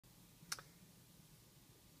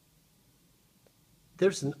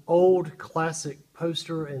There's an old classic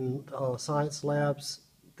poster in science labs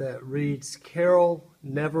that reads, "Carol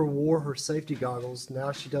never wore her safety goggles,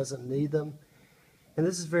 now she doesn't need them." And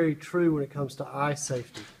this is very true when it comes to eye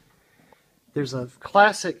safety. There's a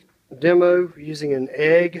classic demo using an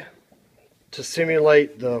egg to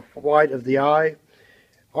simulate the white of the eye.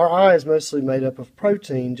 Our eye is mostly made up of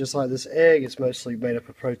protein, just like this egg is mostly made up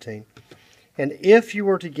of protein. And if you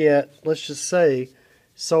were to get, let's just say,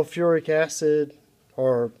 sulfuric acid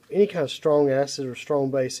or any kind of strong acid or strong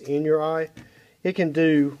base in your eye, it can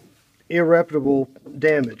do irreparable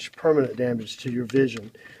damage, permanent damage to your vision.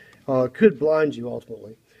 It could blind you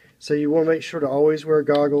ultimately. So you want to make sure to always wear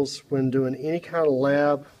goggles when doing any kind of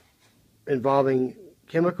lab involving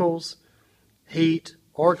chemicals, heat,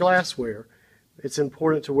 or glassware. It's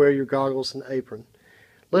important to wear your goggles and apron.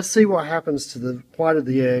 Let's see what happens to the white of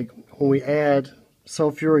the egg when we add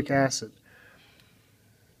sulfuric acid.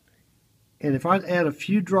 And if I add a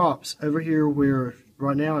few drops over here where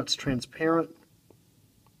right now it's transparent,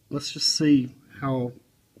 let's just see how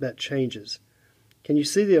that changes. Can you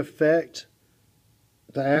see the effect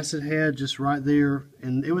the acid had just right there?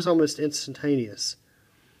 And it was almost instantaneous.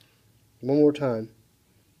 One more time.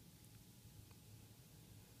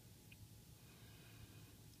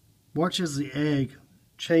 Watch as the egg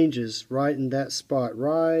changes right in that spot,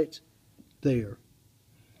 right there.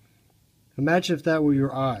 Imagine if that were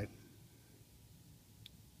your eye.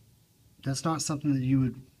 That's not something that you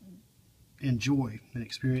would enjoy, an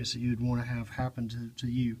experience that you would want to have happen to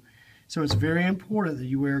you. So it's very important that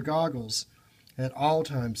you wear goggles at all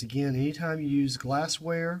times. Again, anytime you use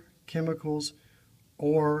glassware, chemicals,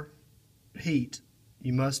 or heat,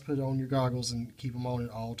 you must put on your goggles and keep them on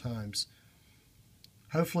at all times.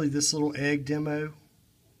 Hopefully this little egg demo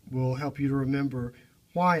will help you to remember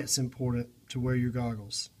why it's important to wear your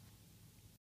goggles.